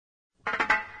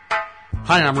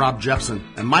Hi, I'm Rob Jepson,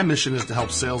 and my mission is to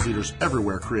help sales leaders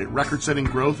everywhere create record-setting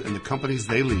growth in the companies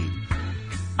they lead.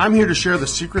 I'm here to share the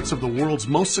secrets of the world's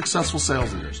most successful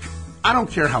sales leaders. I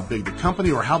don't care how big the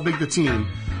company or how big the team,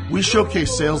 we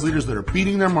showcase sales leaders that are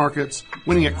beating their markets,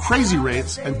 winning at crazy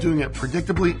rates, and doing it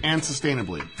predictably and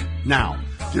sustainably. Now,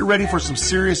 get ready for some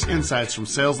serious insights from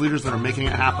sales leaders that are making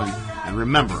it happen. And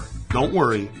remember, don't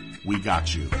worry, we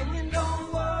got you.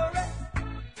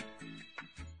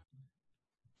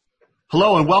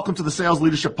 Hello and welcome to the Sales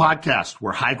Leadership Podcast,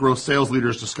 where high-growth sales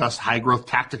leaders discuss high-growth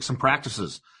tactics and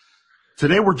practices.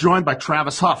 Today we're joined by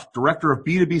Travis Huff, Director of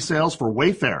B2B Sales for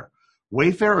Wayfair.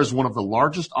 Wayfair is one of the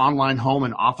largest online home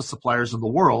and office suppliers in the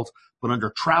world, but under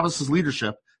Travis's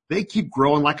leadership, they keep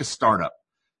growing like a startup.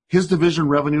 His division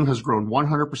revenue has grown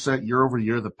 100% year over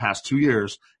year the past 2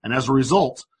 years, and as a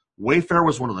result, Wayfair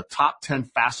was one of the top 10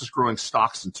 fastest growing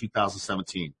stocks in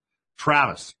 2017.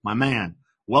 Travis, my man,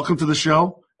 welcome to the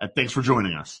show. And thanks for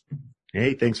joining us.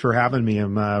 Hey, thanks for having me.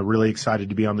 I'm really excited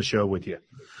to be on the show with you.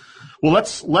 Well,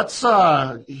 let's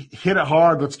hit it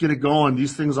hard. Let's get it going.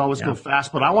 These things always go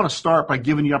fast, but I want to start by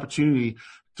giving you the opportunity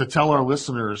to tell our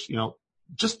listeners,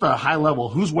 just the high level,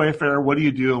 who's Wayfair, what do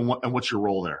you do, and what's your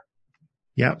role there?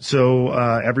 Yeah. So,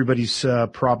 everybody's,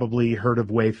 probably heard of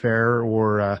Wayfair,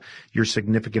 or, your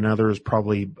significant other has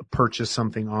probably purchased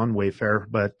something on Wayfair,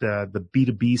 but, the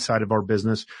B2B side of our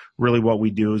business, really what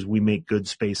we do is we make good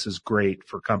spaces great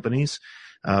for companies,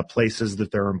 places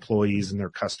that their employees and their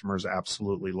customers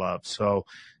absolutely love. So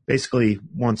basically,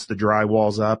 once the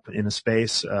drywall's up in a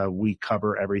space, we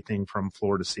cover everything from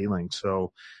floor to ceiling.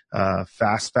 So,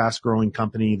 fast growing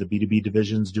company. The B2B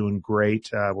division's doing great.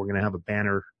 We're going to have a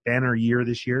banner year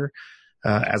this year.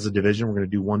 As a division, we're going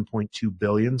to do $1.2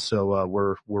 billion. So,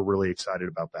 we're really excited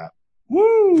about that.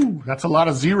 Woo! That's a lot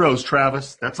of zeros,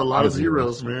 Travis. That's a lot of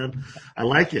zeros, man. I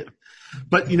like it.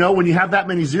 But, when you have that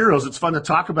many zeros, it's fun to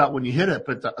talk about when you hit it,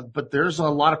 but there's a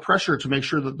lot of pressure to make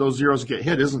sure that those zeros get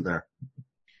hit, isn't there?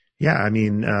 Yeah. I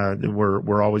mean,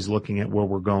 we're always looking at where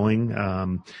we're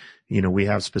going. We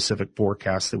have specific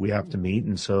forecasts that we have to meet.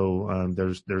 And so,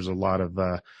 there's a lot of,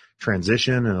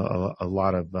 transition and a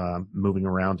lot of, moving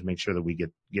around to make sure that we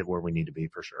get where we need to be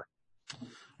for sure.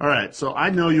 All right. So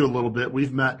I know you a little bit.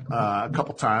 We've met a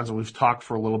couple times and we've talked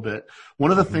for a little bit.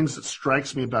 One of the things that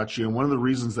strikes me about you, and one of the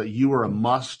reasons that you are a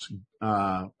must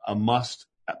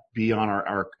be on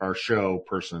our show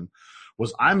person,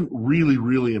 was I'm really,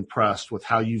 really impressed with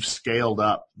how you've scaled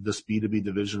up this B2B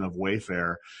division of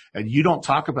Wayfair. And you don't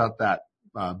talk about that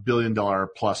 $1 billion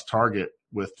plus target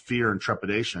with fear and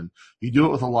trepidation. You do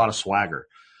it with a lot of swagger.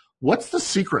 What's the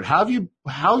secret? How have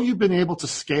you been able to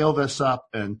scale this up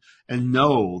and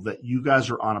know that you guys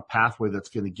are on a pathway that's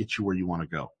going to get you where you want to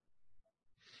go?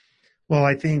 Well,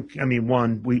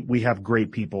 one, we have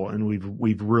great people, and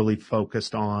we've really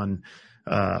focused on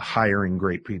hiring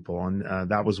great people. And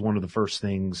that was one of the first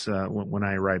things when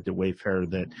I arrived at Wayfair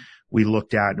that we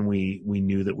looked at and we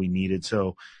knew that we needed.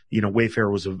 So, Wayfair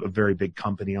was a very big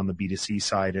company on the B2C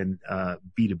side, and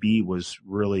B2B was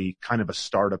really kind of a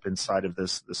startup inside of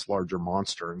this larger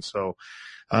monster. And so,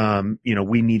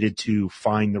 we needed to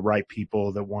find the right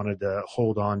people that wanted to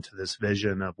hold on to this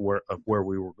vision of where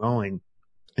we were going.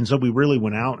 And so we really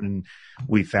went out and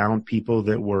we found people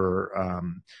that were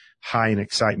high in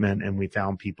excitement, and we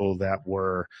found people that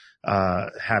were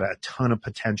had a ton of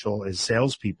potential as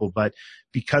salespeople. But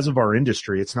because of our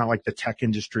industry, it's not like the tech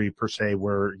industry per se,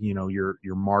 where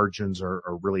your margins are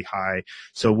really high.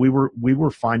 So we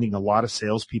were finding a lot of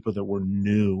salespeople that were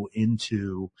new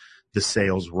into the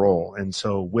sales role, and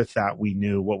so with that, we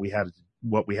knew what we had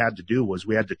to do was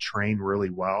we had to train really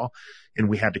well, and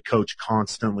we had to coach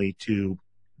constantly to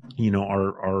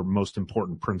our most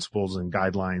important principles and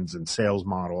guidelines and sales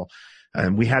model.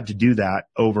 And we had to do that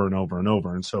over and over and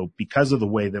over. And so because of the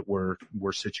way that we're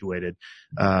situated,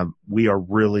 we are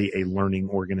really a learning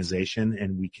organization,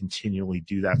 and we continually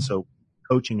do that. So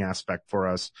coaching aspect for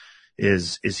us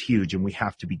is huge, and we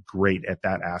have to be great at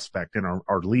that aspect. And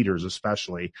our leaders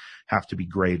especially have to be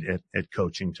great at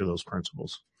coaching to those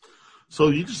principles. So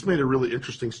you just made a really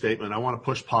interesting statement. I want to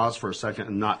push pause for a second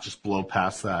and not just blow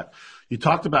past that. You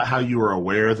talked about how you were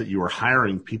aware that you were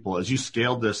hiring people as you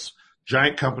scaled this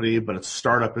giant company, but it's a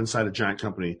startup inside a giant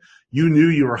company. You knew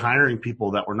you were hiring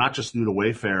people that were not just new to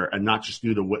Wayfair and not just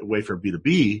new to Wayfair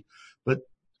B2B, but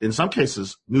in some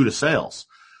cases new to sales.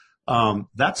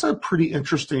 That's a pretty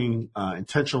interesting,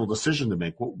 intentional decision to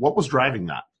make. What was driving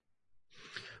that?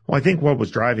 Well, I think what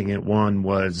was driving it, one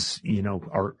was,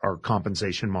 our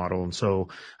compensation model. And so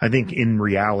I think in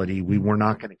reality, we were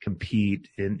not going to compete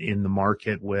in the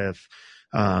market with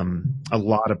a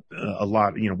lot,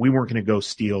 we weren't going to go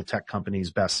steal tech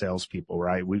companies' best salespeople,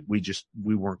 right? We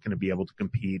weren't going to be able to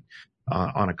compete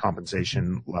on a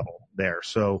compensation level there.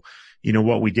 So,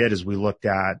 what we did is we looked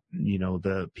at,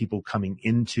 the people coming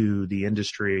into the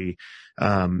industry,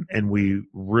 and we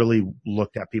really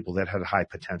looked at people that had high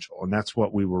potential. And that's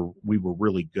what we were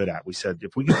really good at. We said,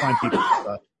 if we can find people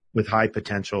with high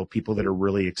potential, people that are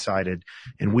really excited,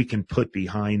 and we can put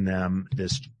behind them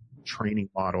this training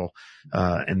model,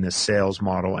 and this sales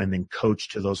model, and then coach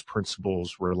to those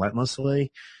principles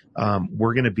relentlessly,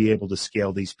 we're going to be able to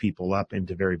scale these people up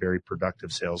into very, very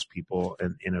productive salespeople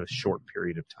in a short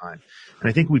period of time. And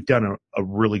I think we've done a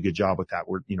really good job with that.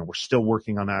 We're still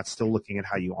working on that, still looking at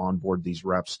how you onboard these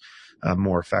reps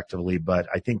more effectively. But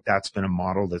I think that's been a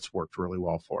model that's worked really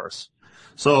well for us.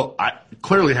 So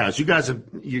clearly has. You guys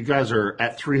are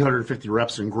at 350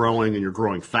 reps and growing, and you're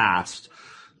growing fast.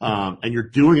 And you're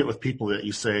doing it with people that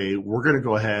you say, we're going to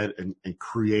go ahead and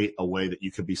create a way that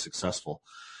you could be successful.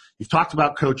 You've talked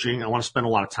about coaching. I want to spend a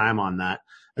lot of time on that.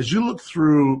 As you look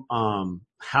through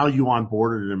how you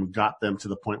onboarded them and got them to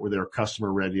the point where they were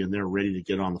customer ready and they're ready to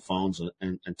get on the phones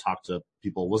and talk to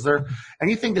people, was there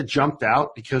anything that jumped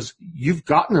out? Because you've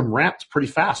gotten them ramped pretty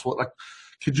fast.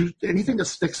 Anything that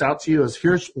sticks out to you as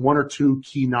here's one or two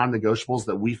key non-negotiables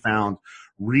that we found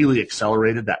really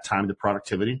accelerated that time to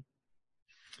productivity?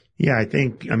 Yeah,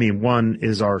 one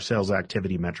is our sales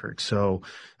activity metrics. So,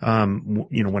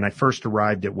 when I first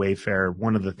arrived at Wayfair,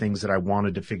 one of the things that I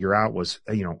wanted to figure out was,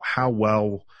 how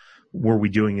well were we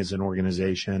doing as an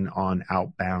organization on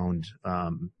outbound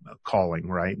calling,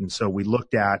 right? And so we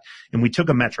looked at, and we took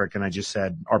a metric, and I just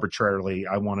said arbitrarily,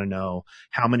 I want to know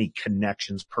how many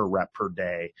connections per rep per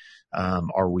day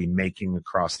are we making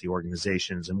across the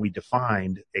organizations. And we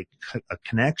defined a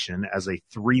connection as a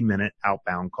 3-minute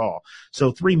outbound call.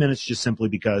 So 3 minutes just simply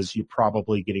because you're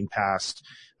probably getting past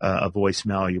a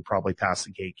voicemail, you're probably past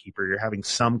the gatekeeper, you're having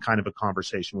some kind of a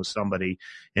conversation with somebody,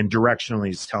 and directionally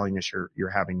it's telling us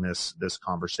you're having this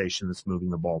conversation that's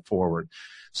moving the ball forward.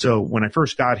 So when I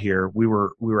first got here, we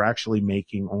were actually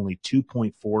making only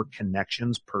 2.4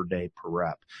 connections per day per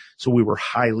rep. So we were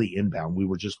highly inbound. We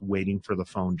were just waiting for the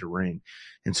phone to ring.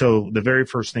 And so the very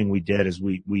first thing we did is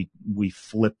we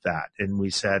flipped that, and we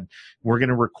said, we're going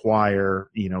to require,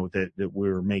 that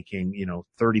we're making,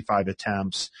 35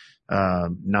 attempts,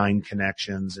 9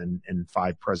 connections and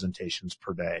 5 presentations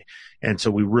per day. And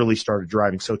so we really started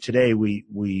driving. So today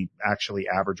we actually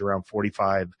average around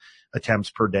 45 attempts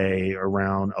per day,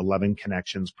 around 11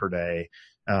 connections per day,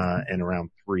 and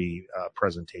around 3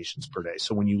 presentations per day.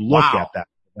 So when you look at that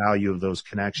value of those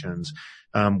connections,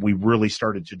 we really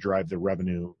started to drive the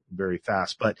revenue very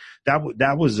fast. But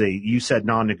that was you said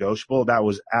non-negotiable. That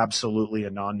was absolutely a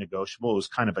non-negotiable. It was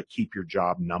kind of a keep your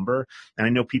job number. And I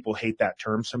know people hate that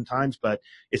term sometimes, but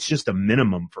it's just a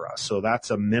minimum for us. So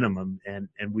that's a minimum. And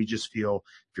we just feel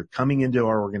if you're coming into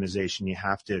our organization, you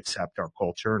have to accept our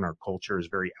culture, and our culture is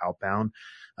very outbound.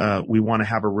 We want to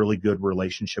have a really good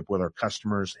relationship with our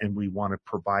customers, and we want to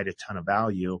provide a ton of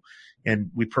value,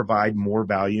 and we provide more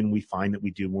value, and we find that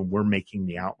we do when we're making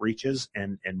the outreaches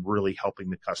and really helping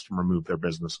the customer move their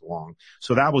business along.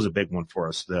 So that was a big one for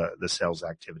us, the sales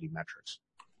activity metrics.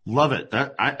 Love it.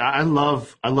 I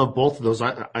love both of those.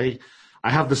 I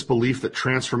have this belief that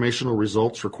transformational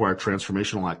results require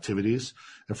transformational activities.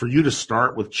 And for you to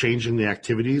start with changing the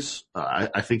activities,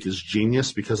 I think is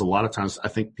genius, because a lot of times I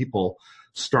think people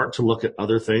start to look at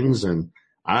other things, and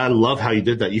I love how you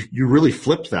did that. You really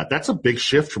flipped that. That's a big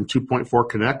shift from 2.4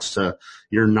 connects to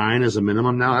your 9 as a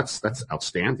minimum now. That's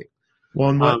outstanding. Well,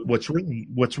 and what's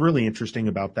really interesting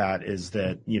about that is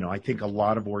that, I think a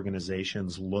lot of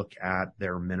organizations look at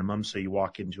their minimums. So you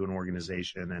walk into an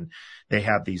organization and they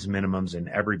have these minimums, and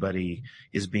everybody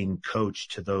is being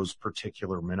coached to those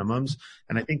particular minimums.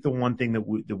 And I think the one thing that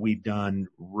we've done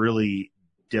really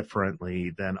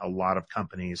differently than a lot of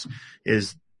companies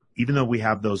is, even though we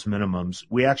have those minimums,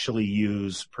 we actually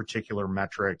use particular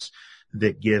metrics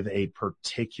that give a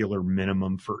particular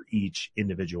minimum for each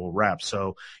individual rep.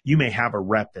 So you may have a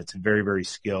rep that's very, very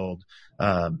skilled,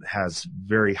 has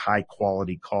very high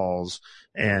quality calls,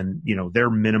 and, their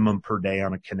minimum per day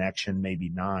on a connection may be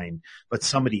 9. But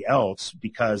somebody else,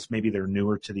 because maybe they're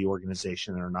newer to the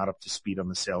organization and are not up to speed on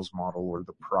the sales model or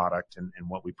the product and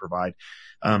what we provide,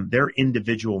 their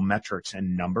individual metrics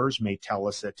and numbers may tell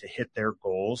us that to hit their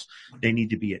goals, they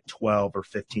need to be at 12 or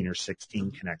 15 or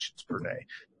 16 connections per day.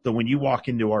 So when you walk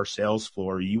into our sales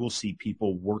floor, you will see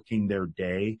people working their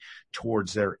day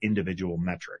towards their individual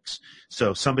metrics.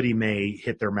 So somebody may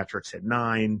hit their metrics at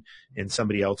 9 and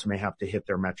somebody else may have to hit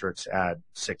their metrics at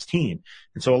 16.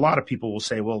 And so a lot of people will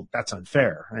say, well, that's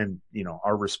unfair. And,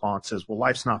 our response is, well,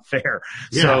 life's not fair.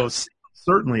 Yeah. So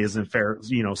certainly isn't fair.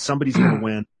 Somebody's going to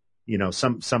win.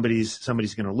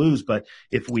 Somebody's going to lose. But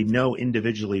if we know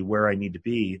individually where I need to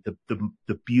be,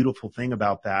 the beautiful thing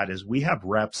about that is we have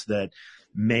reps that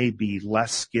may be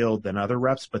less skilled than other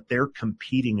reps, but they're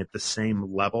competing at the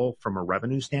same level from a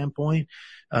revenue standpoint.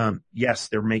 Yes,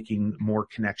 they're making more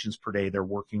connections per day. They're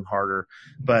working harder,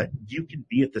 but you can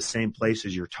be at the same place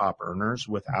as your top earners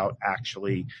without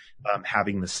actually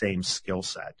having the same skill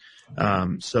set.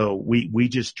 So we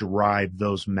just derive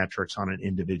those metrics on an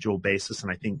individual basis.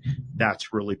 And I think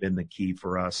that's really been the key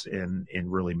for us in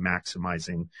really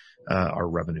maximizing our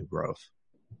revenue growth.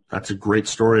 That's a great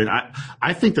story. And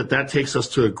I think that takes us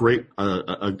to a great,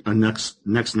 a next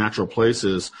natural place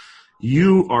is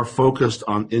you are focused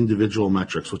on individual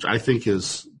metrics, which I think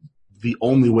is the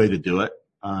only way to do it.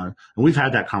 And we've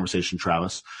had that conversation,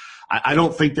 Travis. I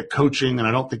don't think that coaching and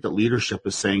I don't think that leadership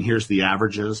is saying, here's the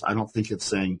averages. I don't think it's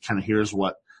saying kind of here's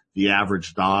what the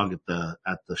average dog at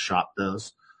the shop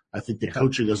does. I think that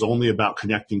coaching is only about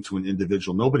connecting to an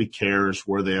individual. Nobody cares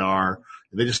where they are.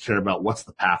 They just care about what's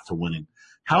the path to winning.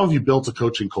 How have you built a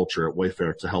coaching culture at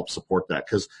Wayfair to help support that?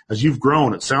 Because as you've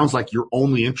grown, it sounds like you're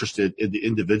only interested in the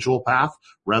individual path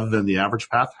rather than the average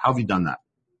path. How have you done that?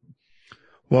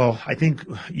 Well, I think,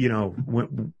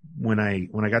 when I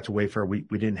got to Wayfair, we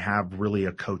didn't have really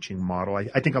a coaching model.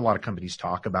 I think a lot of companies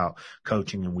talk about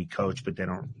coaching and we coach, but they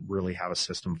don't really have a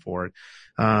system for it.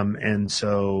 And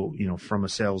so, from a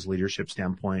sales leadership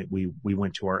standpoint, we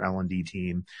went to our L&D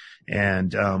team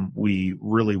and, we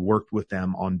really worked with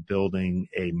them on building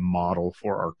a model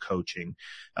for our coaching.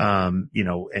 Without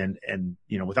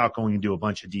going into a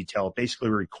bunch of detail, it basically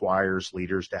requires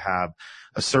leaders to have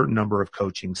a certain number of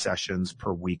coaching sessions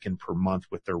per week and per month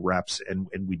with their reps. And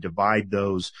we divide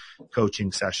those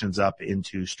coaching sessions up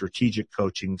into strategic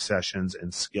coaching sessions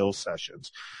and skill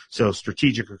sessions. So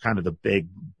strategic are kind of the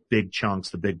big chunks,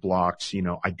 the big blocks,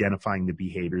 identifying the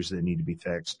behaviors that need to be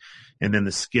fixed. And then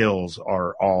the skills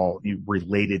are all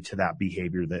related to that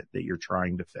behavior that you're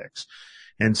trying to fix.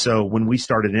 And so when we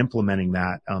started implementing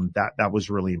that, that was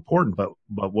really important. But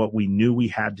what we knew we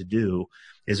had to do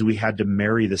is we had to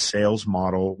marry the sales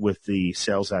model with the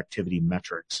sales activity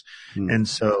metrics. And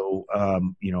so,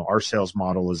 our sales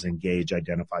model is engage,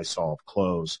 identify, solve,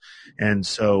 close. And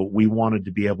so we wanted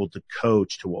to be able to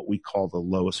coach to what we call the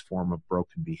lowest form of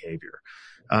broken behavior.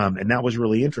 And that was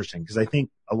really interesting because I think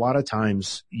a lot of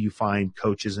times you find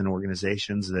coaches in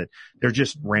organizations that they're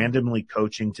just randomly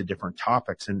coaching to different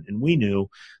topics. And we knew,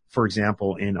 for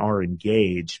example, in our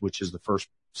engage, which is the first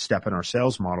step in our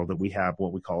sales model, that we have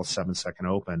what we call a 7-second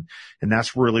open. And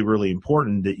that's really, really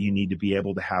important, that you need to be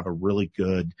able to have a really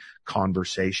good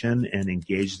conversation and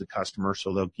engage the customer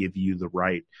so they'll give you the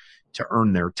right to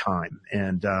earn their time.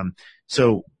 And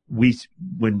so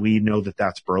when we know that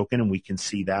that's broken, and we can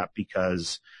see that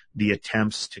because the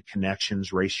attempts to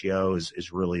connections ratio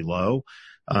is really low,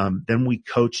 then we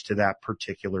coach to that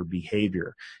particular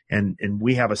behavior. And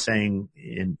we have a saying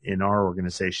in our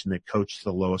organization that coach to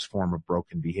the lowest form of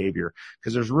broken behavior,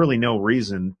 because there's really no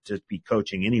reason to be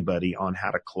coaching anybody on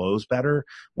how to close better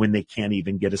when they can't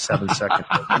even get a 7-second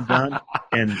open done.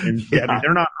 And I mean,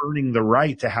 they're not earning the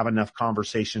right to have enough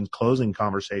closing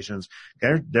conversations.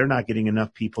 They're not getting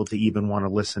enough people to even want to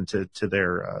listen to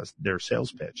their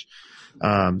sales pitch.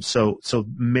 So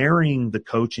marrying the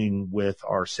coaching with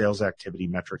our sales activity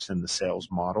metrics in the sales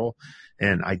model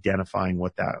and identifying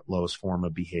what that lowest form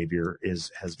of behavior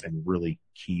has been really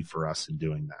key for us in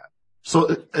doing that.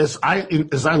 So as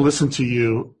I listen to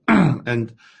you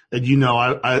and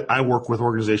I work with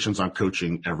organizations on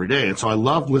coaching every day. And so I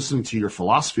love listening to your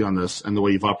philosophy on this and the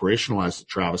way you've operationalized it,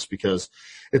 Travis, because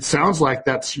it sounds like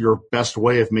that's your best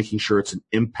way of making sure it's an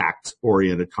impact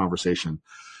oriented conversation.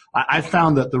 I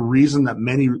found that the reason that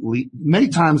many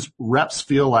times reps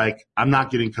feel like I'm not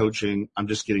getting coaching, I'm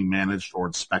just getting managed or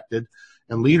inspected.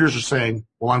 And leaders are saying,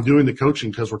 well, I'm doing the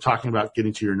coaching because we're talking about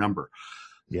getting to your number.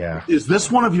 Yeah. Is this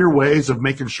one of your ways of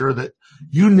making sure that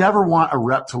you never want a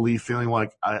rep to leave feeling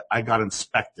like I got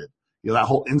inspected? That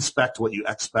whole inspect what you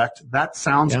expect, that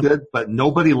sounds good, but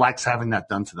nobody likes having that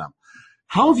done to them.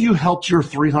 How have you helped your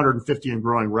 350 and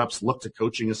growing reps look to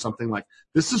coaching as something like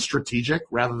this is strategic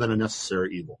rather than a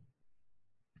necessary evil?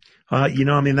 I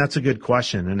mean, that's a good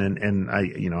question. And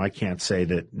I can't say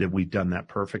that we've done that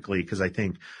perfectly, because I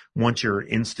think once you're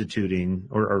instituting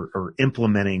or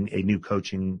implementing a new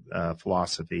coaching,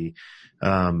 philosophy,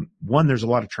 one, there's a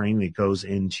lot of training that goes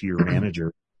into your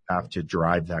manager have to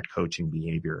drive that coaching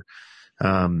behavior.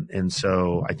 And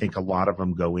so I think a lot of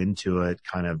them go into it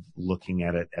kind of looking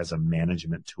at it as a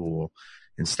management tool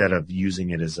instead of using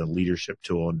it as a leadership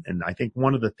tool. And I think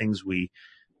one of the things we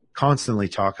constantly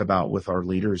talk about with our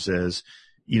leaders is,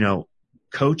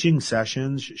 coaching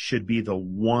sessions should be the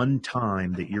one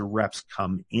time that your reps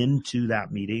come into that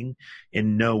meeting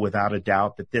and know without a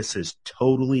doubt that this is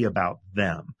totally about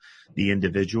them, the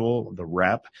individual, the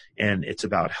rep, and it's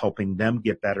about helping them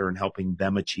get better and helping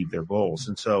them achieve their goals.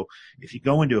 And so if you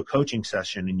go into a coaching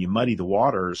session and you muddy the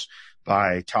waters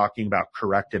by talking about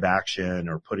corrective action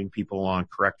or putting people on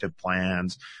corrective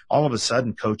plans, all of a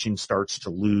sudden coaching starts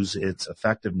to lose its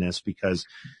effectiveness because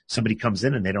somebody comes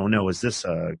in and they don't know, is this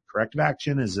a corrective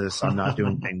action? Is this, I'm not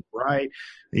doing things right?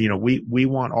 We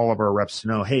want all of our reps to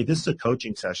know, hey, this is a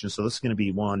coaching session. So this is going to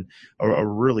be a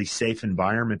really safe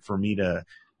environment for me to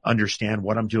understand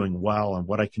what I'm doing well and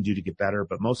what I can do to get better.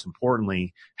 But most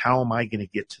importantly, how am I going to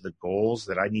get to the goals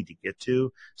that I need to get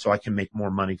to so I can make more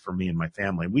money for me and my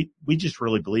family? We just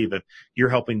really believe if you're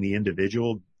helping the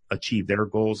individual achieve their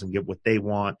goals and get what they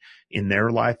want in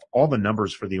their life, all the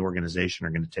numbers for the organization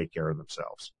are going to take care of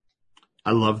themselves.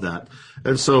 I love that.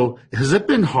 And so has it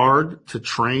been hard to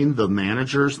train the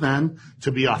managers then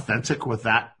to be authentic with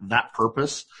that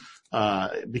purpose?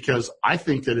 Because I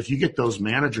think that if you get those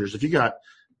managers, if you got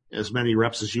as many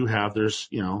reps as you have, there's,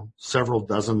 several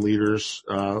dozen leaders,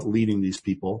 leading these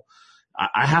people.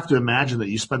 I have to imagine that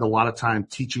you spend a lot of time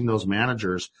teaching those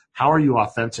managers. How are you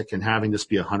authentic and having this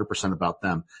be 100% about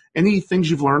them? Any things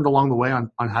you've learned along the way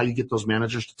on how you get those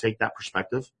managers to take that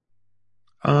perspective?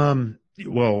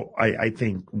 Well, I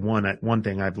think one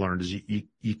thing I've learned is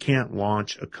you can't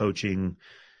launch a coaching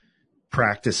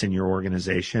practice in your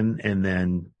organization and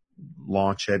then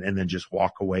launch it and then just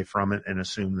walk away from it and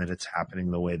assume that it's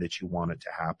happening the way that you want it to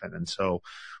happen. And so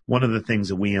one of the things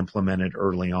that we implemented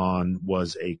early on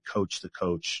was a coach the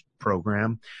coach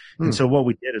program. And so what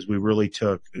we did is we really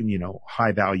took,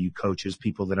 high value coaches,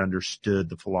 people that understood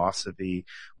the philosophy,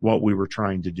 what we were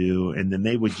trying to do, and then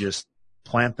they would just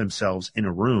plant themselves in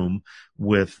a room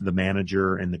with the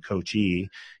manager and the coachee,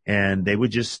 and they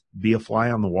would just be a fly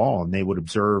on the wall and they would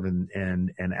observe.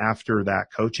 And after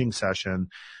that coaching session,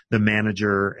 the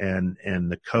manager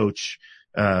and the coach,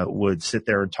 would sit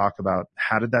there and talk about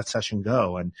how did that session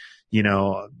go? And,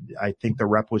 I think the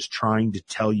rep was trying to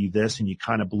tell you this and you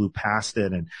kind of blew past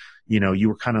it. And, you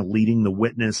were kind of leading the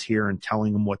witness here and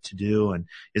telling them what to do. And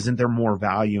isn't there more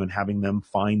value in having them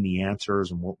find the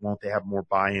answers, and won't they have more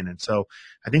buy-in? And so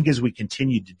I think as we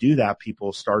continued to do that,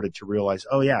 people started to realize,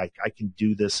 oh yeah, I can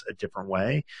do this a different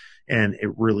way. And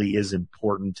it really is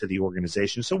important to the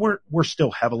organization. So we're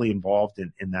still heavily involved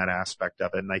in that aspect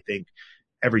of it. And I think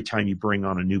every time you bring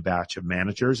on a new batch of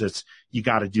managers, you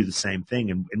got to do the same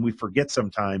thing. And we forget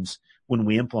sometimes when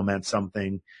we implement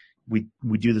something,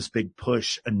 we do this big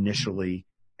push initially,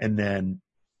 and then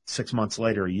 6 months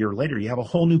later, a year later, you have a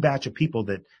whole new batch of people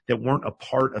that weren't a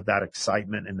part of that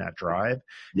excitement and that drive.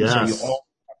 Yes. And so you all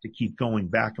have to keep going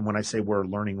back. And when I say we're a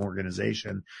learning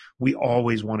organization, we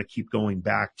always want to keep going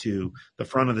back to the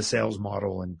front of the sales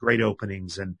model and great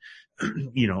openings and,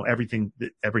 everything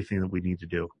that we need to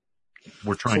do.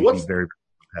 We're trying to be very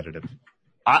competitive.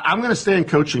 I'm going to stay in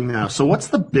coaching now. So what's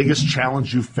the biggest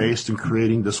challenge you faced in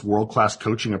creating this world-class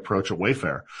coaching approach at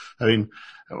Wayfair? I mean,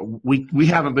 we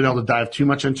haven't been able to dive too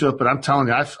much into it, but I'm telling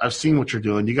you, I've seen what you're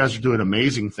doing. You guys are doing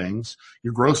amazing things.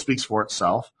 Your growth speaks for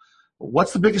itself.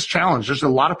 What's the biggest challenge? There's a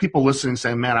lot of people listening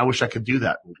saying, man, I wish I could do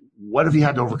that. What have you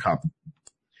had to overcome?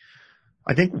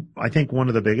 I think one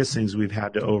of the biggest things we've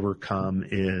had to overcome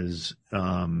is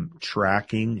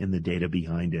tracking and the data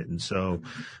behind it. And so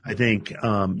I think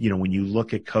when you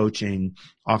look at coaching,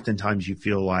 oftentimes you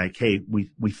feel like, hey,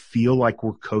 we feel like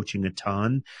we're coaching a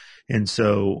ton. And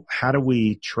so how do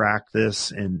we track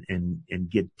this and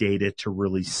get data to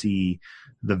really see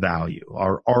the value?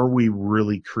 Are we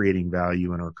really creating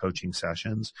value in our coaching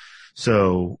sessions?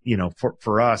 So,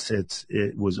 for us,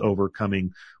 it was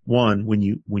overcoming one, when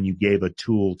you gave a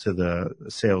tool to the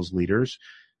sales leaders,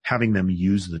 having them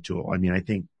use the tool. I mean, I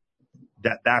think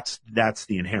that's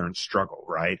the inherent struggle,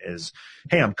 right? Is,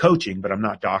 hey, I'm coaching, but I'm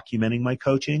not documenting my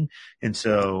coaching. And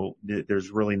so there's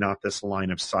really not this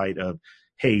line of sight of,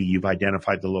 hey, you've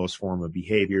identified the lowest form of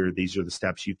behavior. These are the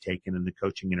steps you've taken in the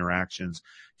coaching interactions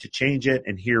to change it.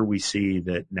 And here we see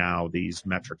that now these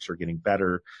metrics are getting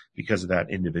better because of that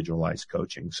individualized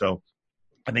coaching. So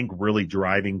I think really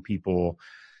driving people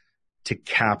to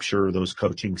capture those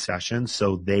coaching sessions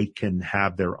so they can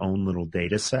have their own little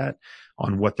data set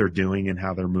on what they're doing and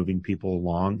how they're moving people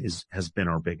along has been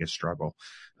our biggest struggle.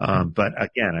 But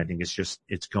again, I think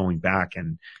it's going back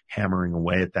and hammering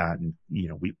away at that. And,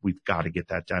 we've got to get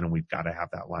that done, and we've got to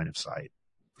have that line of sight.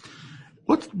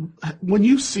 When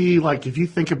you see, like, if you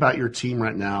think about your team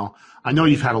right now, I know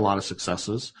you've had a lot of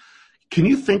successes. Can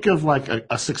you think of like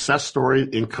a success story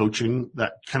in coaching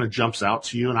that kind of jumps out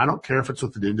to you? And I don't care if it's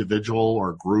with an individual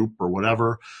or a group or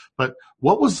whatever, but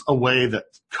what was a way that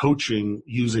coaching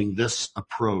using this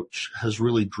approach has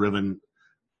really driven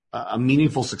a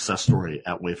meaningful success story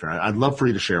at Wayfair? I'd love for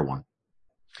you to share one.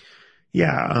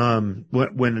 Yeah.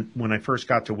 When I first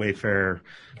got to Wayfair,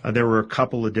 there were a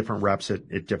couple of different reps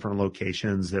at different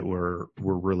locations that were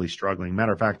really struggling.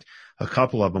 Matter of fact, a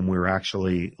couple of them we were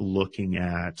actually looking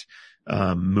at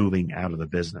moving out of the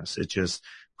business. It's just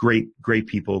great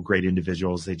people, great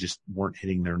individuals. They just weren't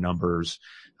hitting their numbers.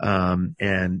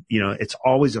 And it's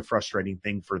always a frustrating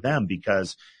thing for them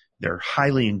because they're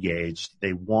highly engaged.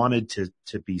 They wanted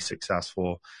to be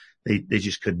successful. They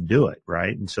just couldn't do it.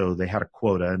 Right. And so they had a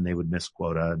quota and they would miss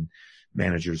quota, and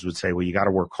managers would say, well, you got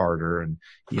to work harder. And,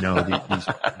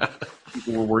 these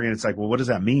people were working. It's like, well, what does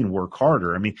that mean? Work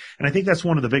harder. I mean, and I think that's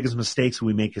one of the biggest mistakes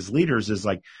we make as leaders is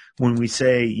like when we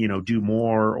say, do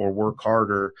more or work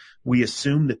harder, we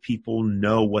assume that people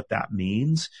know what that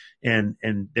means. And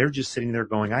they're just sitting there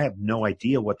going, I have no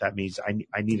idea what that means.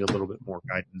 I need a little bit more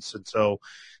guidance. And so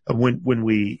when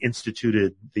we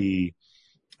instituted the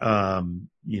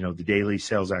daily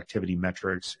sales activity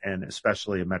metrics, and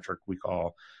especially a metric we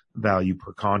call value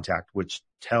per contact, which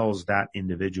tells that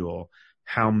individual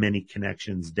how many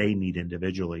connections they need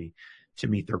individually to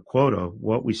meet their quota,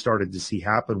 what we started to see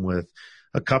happen with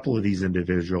a couple of these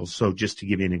individuals. So just to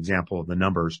give you an example of the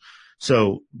numbers.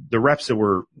 So the reps that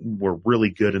were really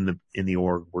good in the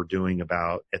org were doing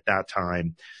about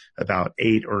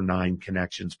 8 or 9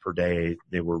 connections per day.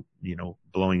 They were,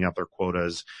 blowing out their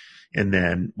quotas. And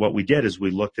then what we did is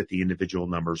we looked at the individual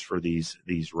numbers for these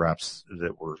reps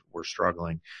that were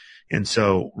struggling. And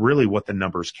so really what the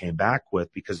numbers came back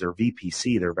with, because their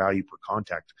VPC, their value per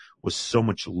contact, was so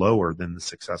much lower than the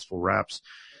successful reps,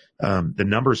 the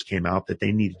numbers came out that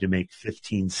they needed to make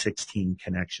 15, 16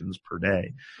 connections per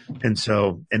day. And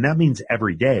that means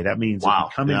every day. That means if you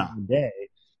come in one day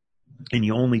and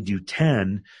you only do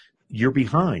 10, you're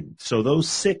behind. So those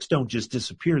 6 don't just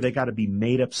disappear. They got to be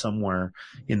made up somewhere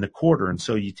in the quarter. And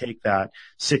so you take that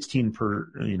 16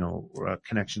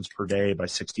 connections per day by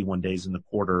 61 days in the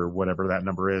quarter, or whatever that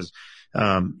number is.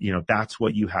 That's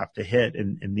what you have to hit.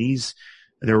 And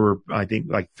there were, I think,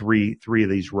 like three of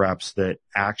these reps that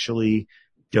actually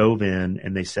dove in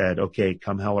and they said, okay,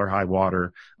 come hell or high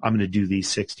water, I'm going to do these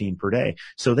 16 per day.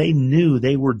 So they knew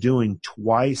they were doing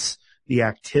twice the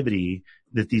activity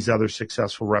that these other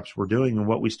successful reps were doing. And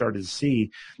what we started to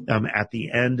see at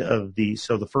the end of the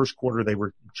first quarter, they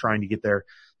were trying to get there.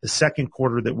 The second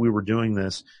quarter that we were doing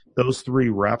this, those 3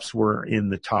 reps were in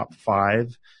the top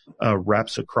 5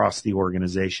 reps across the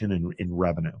organization in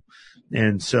revenue.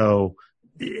 And so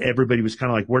everybody was kind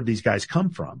of like, where'd these guys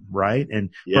come from? Right.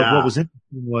 But what was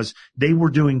interesting was they were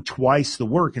doing twice the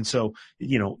work. And so,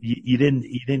 you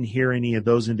didn't hear any of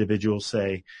those individuals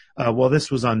say, well, this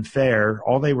was unfair.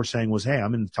 All they were saying was, hey,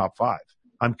 I'm in the top 5.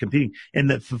 I'm competing. And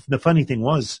the funny thing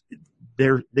was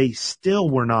they still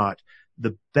were not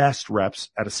the best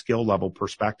reps at a skill level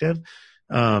perspective.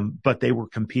 But they were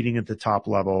competing at the top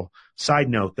level. Side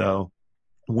note though,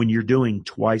 when you're doing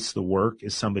twice the work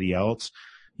as somebody else,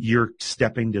 you're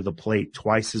stepping to the plate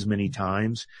twice as many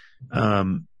times.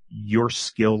 Your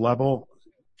skill level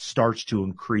starts to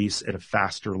increase at a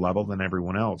faster level than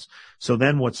everyone else. So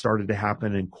then what started to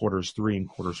happen in quarters 3 and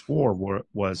quarters 4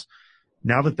 was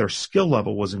now that their skill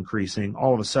level was increasing,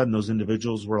 all of a sudden those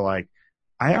individuals were like,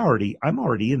 I'm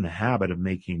already in the habit of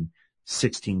making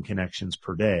 16 connections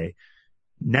per day.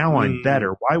 Now I'm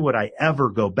better. Why would I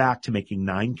ever go back to making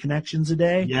 9 connections a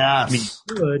day? Yes.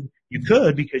 I mean, you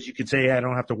could because you could say, hey, I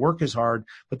don't have to work as hard,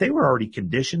 but they were already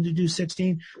conditioned to do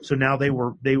 16. So now they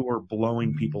were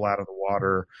blowing people out of the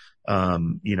water,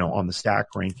 on the stack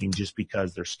ranking just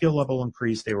because their skill level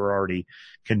increased. They were already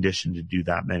conditioned to do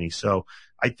that many. So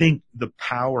I think the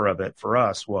power of it for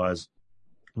us was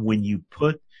when you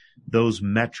put those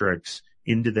metrics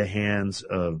into the hands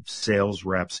of sales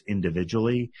reps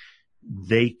individually,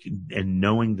 and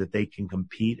knowing that they can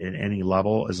compete at any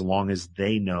level as long as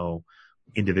they know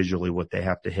individually what they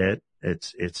have to hit,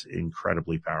 it's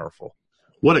incredibly powerful.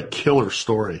 What a killer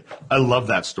story. I love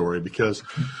that story because,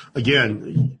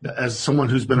 again, as someone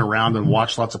who's been around and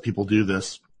watched lots of people do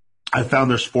this, I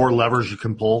found there's 4 levers you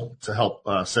can pull to help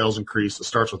sales increase. It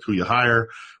starts with who you hire,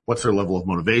 what's their level of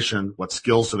motivation, what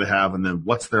skills do they have, and then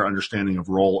what's their understanding of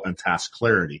role and task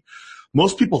clarity.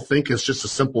 Most people think it's just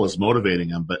as simple as motivating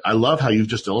them, but I love how you've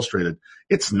just illustrated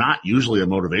it's not usually a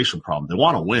motivation problem. They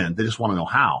want to win. They just want to know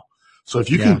how. So if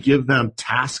you can give them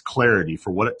task clarity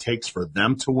for what it takes for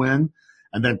them to win,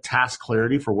 and then task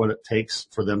clarity for what it takes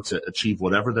for them to achieve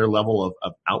whatever their level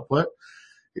of output,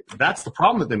 that's the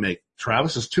problem that they make,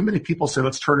 Travis, is too many people say,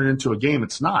 let's turn it into a game.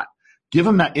 It's not. Give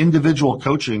them that individual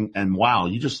coaching, and wow,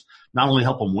 you just not only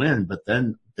help them win, but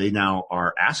then they now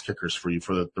are ass kickers for you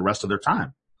for the rest of their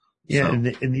time. Yeah. So.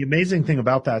 And the amazing thing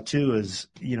about that too is,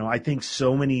 I think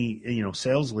so many,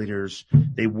 sales leaders,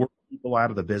 they work people out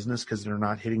of the business because they're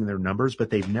not hitting their numbers, but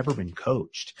they've never been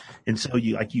coached. And so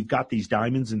you've got these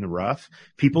diamonds in the rough,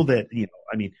 people that,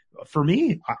 for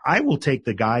me, I will take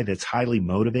the guy that's highly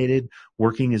motivated,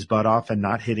 working his butt off and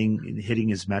not hitting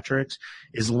his metrics.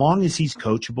 As long as he's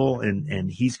coachable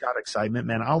and he's got excitement,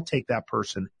 man, I'll take that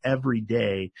person every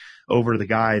day over the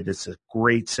guy that's a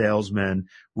great salesman,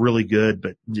 really good,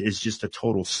 but is just a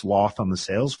total sloth on the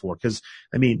sales floor. Cause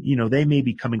they may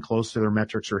be coming close to their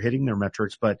metrics or hitting their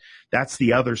metrics, but that's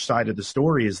the other side of the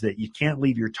story, is that you can't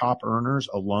leave your top earners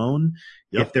alone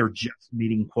if they're just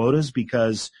meeting quotas,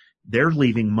 because they're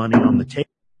leaving money on the table.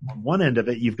 On one end of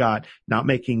it, you've got not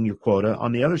making your quota.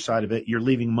 On the other side of it, you're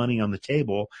leaving money on the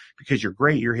table because you're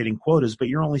great, you're hitting quotas, but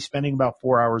you're only spending about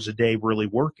 4 hours a day really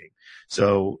working.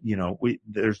 So,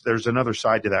 there's another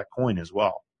side to that coin as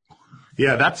well.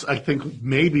 Yeah, I think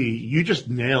maybe you just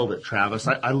nailed it, Travis.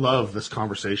 I love this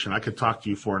conversation. I could talk to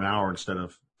you for an hour instead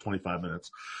of 25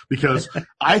 minutes, because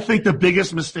I think the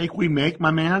biggest mistake we make,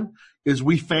 my man, is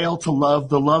we fail to love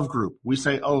the love group. We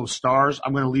say, oh, stars,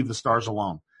 I'm going to leave the stars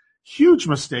alone. Huge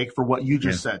mistake for what you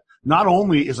just said. Not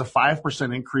only is a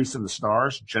 5% increase in the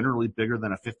stars generally bigger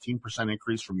than a 15%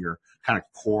 increase from your kind of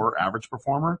core average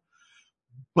performer,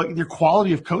 but your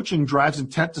quality of coaching drives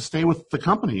intent to stay with the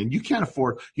company. And you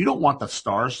don't want the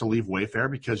stars to leave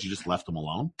Wayfair because you just left them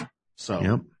alone.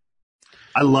 So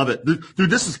I love it. Dude,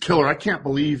 this is killer. I can't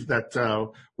believe that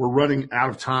we're running out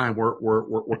of time.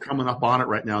 We're coming up on it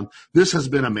right now. This has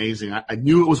been amazing. I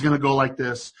knew it was going to go like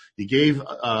this. You gave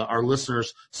our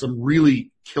listeners some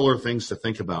really killer things to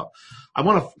think about. I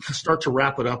want to start to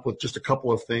wrap it up with just a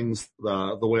couple of things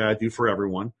the way I do for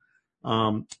everyone.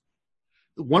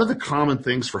 One of the common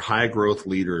things for high growth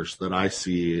leaders that I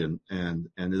see, and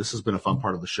this has been a fun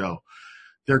part of the show,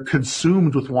 they're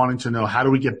consumed with wanting to know, how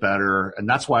do we get better? And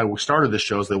that's why we started this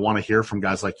show, is they want to hear from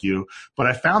guys like you. But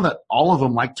I found that all of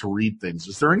them like to read things.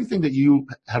 Is there anything that you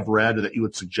have read that you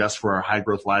would suggest for our high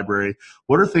growth library?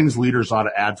 What are things leaders ought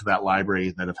to add to that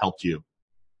library that have helped you?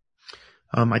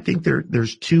 I think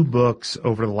there's 2 books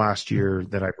over the last year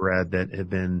that I've read that have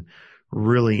been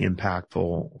really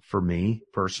impactful for me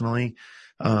personally.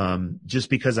 Just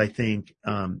because I think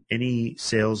any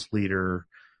sales leader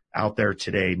out there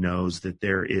today knows that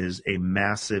there is a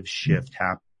massive shift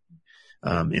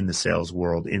happening in the sales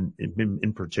world,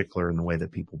 in particular in the way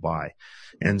that people buy.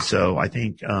 And so I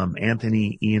think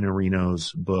Anthony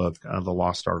Iannarino's book, The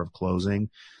Lost Art of Closing,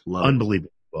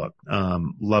 unbelievable book.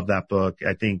 Love that book.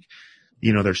 I think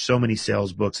there's so many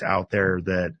sales books out there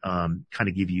that kind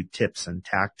of give you tips and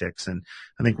tactics. And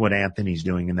I think what Anthony's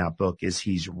doing in that book is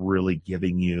he's really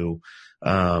giving you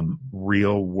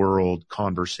real world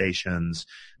conversations,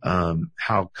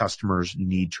 how customers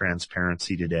need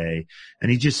transparency today. And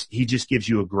he just gives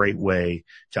you a great way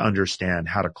to understand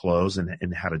how to close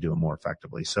and how to do it more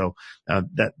effectively. So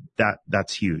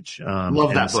that's huge.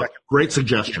 Love that book. Great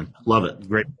suggestion. Love it.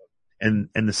 Great. And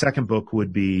the second book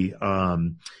would be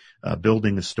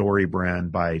Building a Story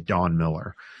Brand by Don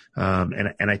Miller.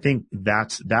 And I think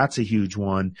that's a huge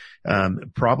one.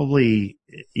 Probably,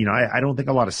 I don't think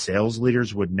a lot of sales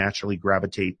leaders would naturally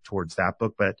gravitate towards that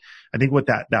book, but I think what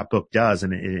that book does,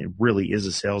 and it really is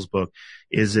a sales book,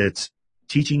 is it's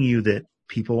teaching you that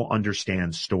people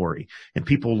understand story, and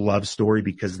people love story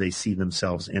because they see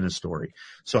themselves in a story.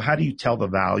 So how do you tell the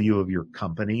value of your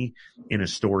company in a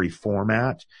story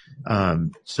format,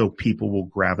 so people will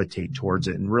gravitate towards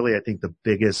it? And really, I think the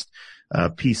biggest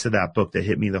piece of that book that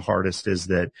hit me the hardest is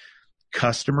that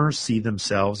customers see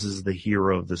themselves as the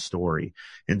hero of the story.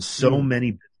 And so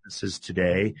many businesses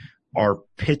today are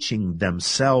pitching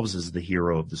themselves as the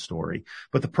hero of the story.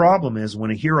 But the problem is,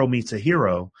 when a hero meets a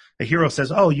hero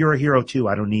says, oh, you're a hero too.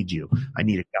 I don't need you. I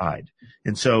need a guide.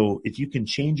 And so if you can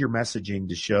change your messaging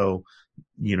to show,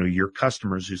 your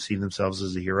customers who see themselves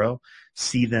as a hero,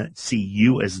 see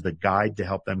you as the guide to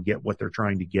help them get what they're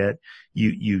trying to get,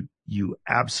 you you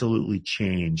absolutely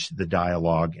change the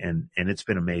dialogue, and it's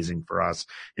been amazing for us.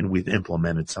 And we've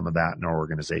implemented some of that in our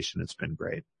organization. It's been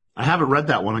great. I haven't read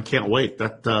that one. I can't wait.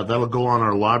 That'll go on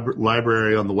our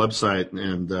library on the website,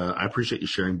 and I appreciate you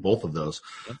sharing both of those.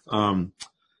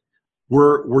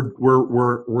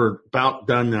 We're about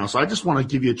done now, so I just want to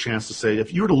give you a chance to say,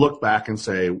 if you were to look back and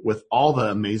say, with all the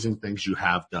amazing things you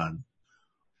have done,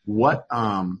 what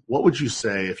would you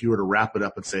say if you were to wrap it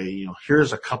up and say,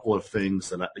 here's a couple of things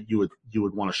that you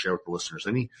would want to share with the listeners?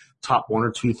 Any top one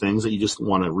or two things that you just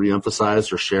want to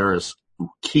reemphasize or share as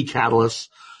key catalysts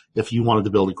if you wanted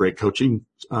to build a great coaching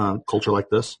culture like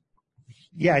this?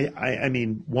 Yeah, I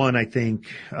mean, one, I think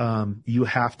you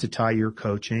have to tie your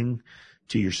coaching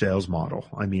to your sales model.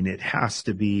 I mean, it has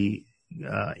to be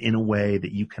in a way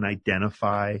that you can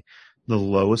identify the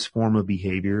lowest form of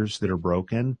behaviors that are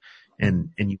broken,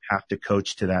 and you have to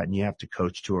coach to that, and you have to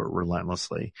coach to it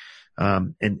relentlessly.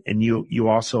 And you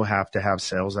also have to have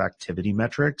sales activity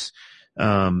metrics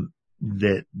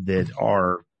that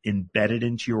are embedded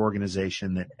into your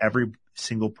organization, that every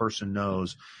single person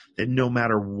knows that no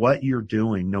matter what you're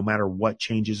doing, no matter what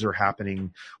changes are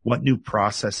happening, what new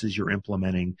processes you're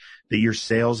implementing, that your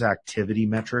sales activity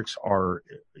metrics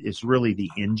is really the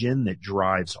engine that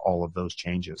drives all of those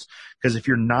changes. Because if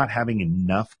you're not having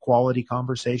enough quality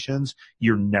conversations,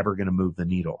 you're never going to move the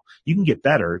needle. You can get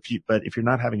better but if you're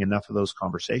not having enough of those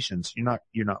conversations, you're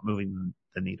not moving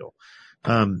the needle.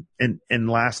 And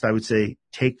last, I would say,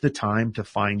 take the time to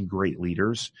find great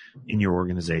leaders in your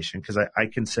organization. Because I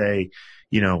can say,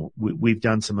 we've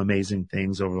done some amazing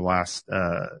things over the last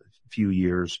few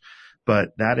years,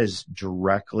 but that is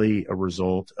directly a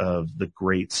result of the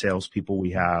great salespeople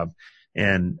we have.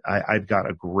 And I've got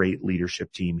a great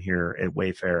leadership team here at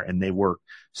Wayfair, and they work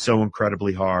so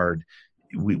incredibly hard.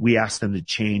 We ask them to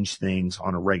change things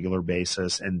on a regular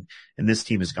basis, and this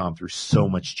team has gone through so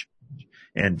much change.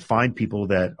 And find people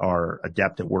that are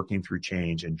adept at working through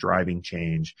change and driving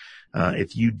change.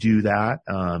 If you do that,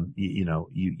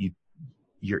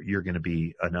 you're going to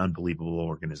be an unbelievable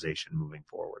organization moving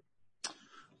forward.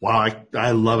 Wow,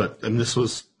 I love it. And this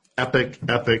was epic,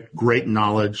 great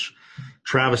knowledge.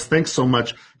 Travis, thanks so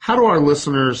much. How do our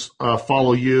listeners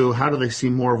follow you? How do they see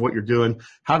more of what you're doing?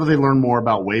 How do they learn more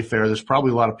about Wayfair? There's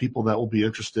probably a lot of people that will be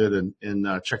interested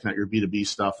in checking out your B2B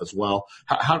stuff as well.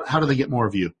 How do they get more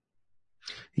of you?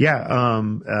 Yeah.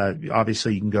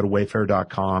 Obviously you can go to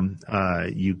wayfair.com.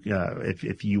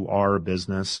 If you are a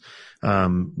business,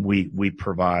 we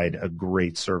provide a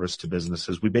great service to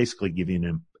businesses. We basically give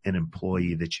you an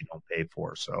employee that you don't pay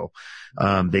for. So,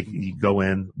 you go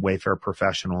in. Wayfair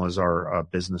Professional is our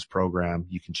business program.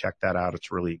 You can check that out.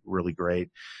 It's really, really great.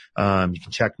 You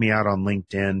can check me out on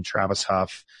LinkedIn, Travis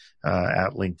Huff,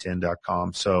 at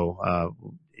linkedin.com. So,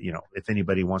 if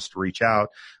anybody wants to reach out,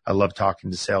 I love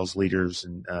talking to sales leaders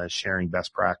and sharing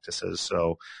best practices.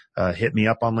 So hit me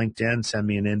up on LinkedIn, send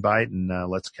me an invite, and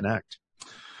let's connect.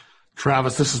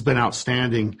 Travis, this has been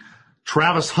outstanding.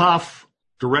 Travis Huff,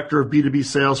 Director of B2B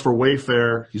Sales for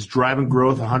Wayfair. He's driving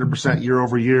growth 100% year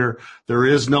over year. There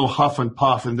is no huff and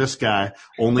puff in this guy,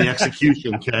 only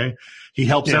execution, okay? He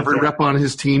helps every rep on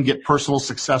his team get personal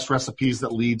success recipes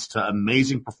that leads to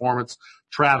amazing performance.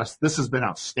 Travis, this has been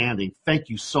outstanding. Thank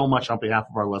you so much on behalf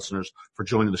of our listeners for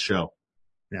joining the show.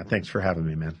 Yeah, thanks for having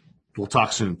me, man. We'll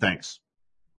talk soon. Thanks.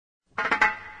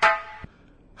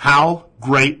 How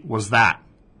great was that?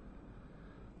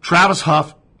 Travis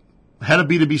Huff, head of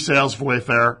B2B sales for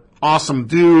Wayfair. Awesome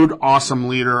dude, awesome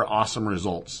leader, awesome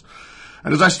results.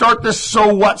 And as I start this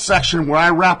so what section where I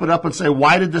wrap it up and say,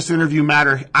 why did this interview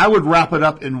matter? I would wrap it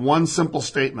up in one simple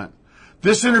statement.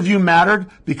 This interview mattered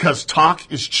because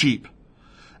talk is cheap.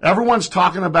 Everyone's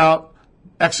talking about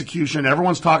execution.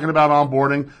 Everyone's talking about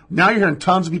onboarding. Now you're hearing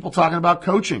tons of people talking about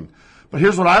coaching. But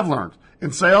here's what I've learned.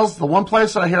 In sales, the one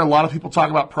place that I hear a lot of people talk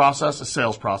about process is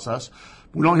sales process.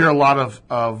 We don't hear a lot of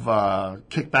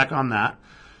kickback on that.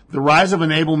 The rise of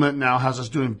enablement now has us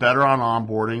doing better on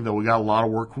onboarding, though we got a lot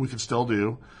of work we can still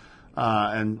do,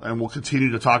 and we'll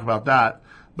continue to talk about that.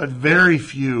 But very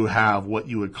few have what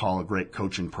you would call a great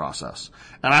coaching process.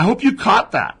 And I hope you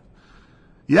caught that.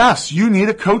 Yes, you need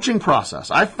a coaching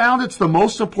process. I found it's the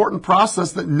most important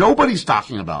process that nobody's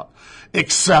talking about,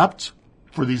 except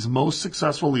for these most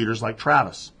successful leaders like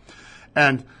Travis.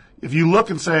 And if you look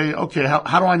and say, okay,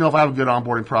 how do I know if I have a good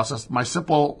onboarding process? My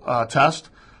simple test,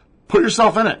 put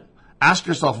yourself in it. Ask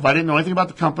yourself, if I didn't know anything about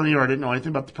the company or I didn't know anything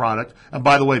about the product, and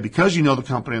by the way, because you know the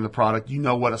company and the product, you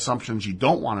know what assumptions you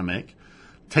don't want to make.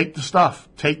 Take the stuff.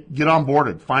 Get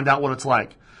onboarded. Find out what it's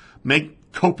like. Make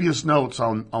copious notes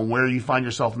on where you find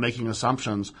yourself making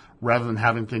assumptions. rather than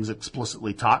having things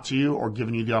explicitly taught to you or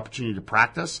giving you the opportunity to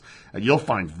practice. And you'll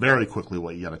find very quickly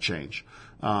what you got to change.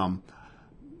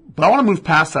 But I want to move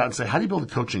past that and say, how do you build a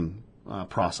coaching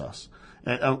process?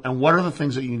 And what are the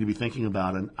things that you need to be thinking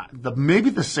about? And maybe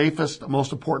the safest,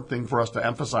 most important thing for us to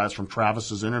emphasize from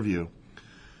Travis's interview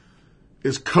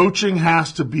is coaching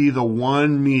has to be the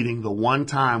one meeting, the one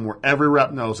time where every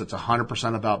rep knows it's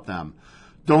 100% about them.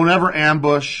 Don't ever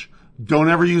ambush. Don't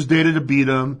ever use data to beat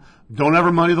them. Don't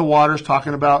ever muddy the waters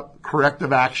talking about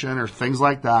corrective action or things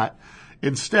like that.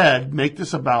 Instead, make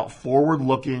this about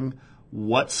forward-looking.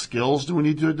 What skills do we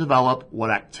need to develop?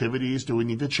 What activities do we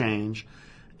need to change?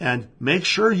 And make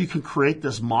sure you can create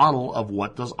this model of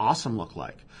what does awesome look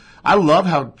like. I love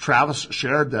how Travis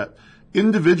shared that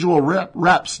individual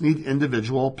reps need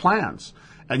individual plans.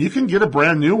 And you can get a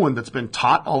brand new one that's been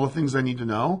taught all the things they need to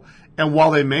know. And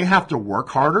while they may have to work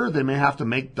harder, they may have to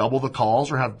make double the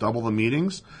calls or have double the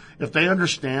meetings. If they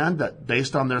understand that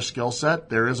based on their skill set,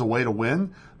 there is a way to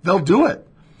win, they'll do it.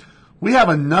 We have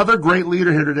another great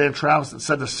leader here today, Travis, that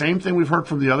said the same thing we've heard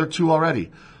from the other two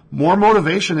already. More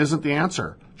motivation isn't the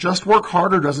answer. Just work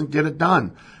harder doesn't get it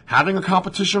done. Having a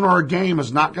competition or a game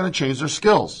is not going to change their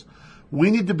skills. We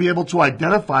need to be able to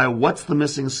identify what's the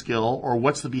missing skill or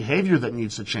what's the behavior that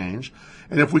needs to change.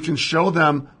 And if we can show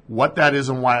them what that is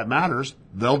and why it matters,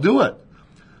 they'll do it.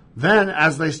 Then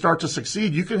as they start to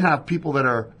succeed, you can have people that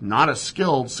are not as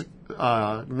skilled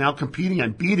now competing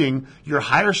and beating your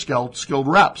higher skilled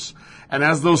reps. And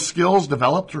as those skills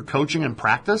develop through coaching and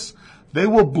practice, they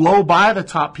will blow by the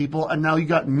top people, and now you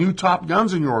got new top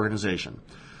guns in your organization.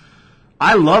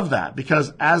 I love that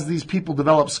because as these people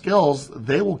develop skills,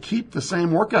 they will keep the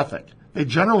same work ethic. They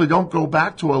generally don't go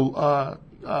back to a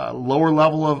lower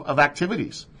level of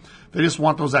activities. They just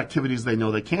want those activities they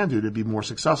know they can do to be more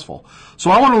successful.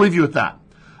 So I want to leave you with that.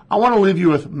 I want to leave you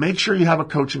with make sure you have a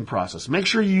coaching process. Make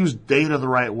sure you use data the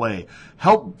right way.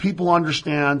 Help people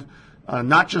understand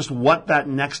not just what that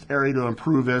next area to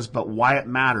improve is, but why it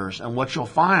matters. And what you'll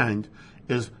find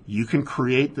is you can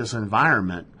create this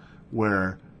environment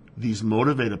where these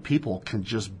motivated people can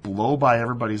just blow by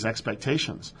everybody's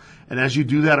expectations. And as you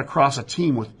do that across a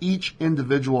team with each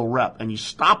individual rep, and you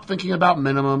stop thinking about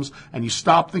minimums and you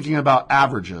stop thinking about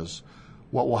averages,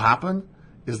 what will happen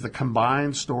is the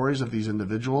combined stories of these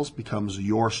individuals becomes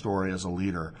your story as a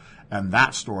leader. And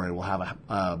that story will have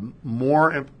a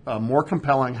more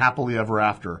compelling happily ever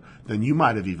after than you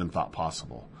might have even thought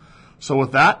possible. So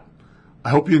with that, I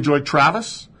hope you enjoyed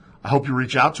Travis. I hope you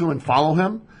reach out to him and follow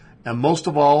him. And most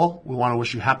of all, we want to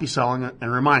wish you happy selling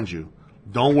and remind you,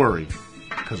 don't worry,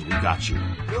 because we got you.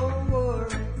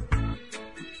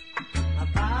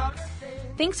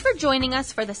 Thanks for joining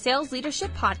us for the Sales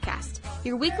Leadership Podcast,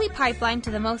 your weekly pipeline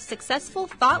to the most successful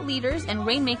thought leaders and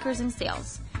rainmakers in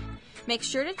sales. Make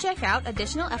sure to check out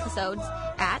additional episodes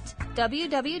at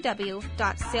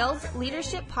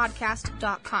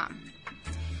www.salesleadershippodcast.com.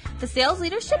 The Sales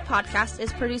Leadership Podcast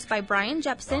is produced by Brian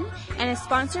Jepson and is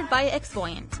sponsored by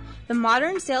Xvoyant, the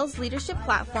modern sales leadership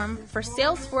platform for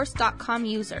Salesforce.com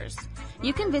users.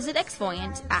 You can visit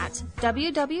Xvoyant at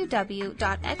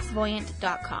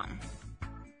www.xvoyant.com.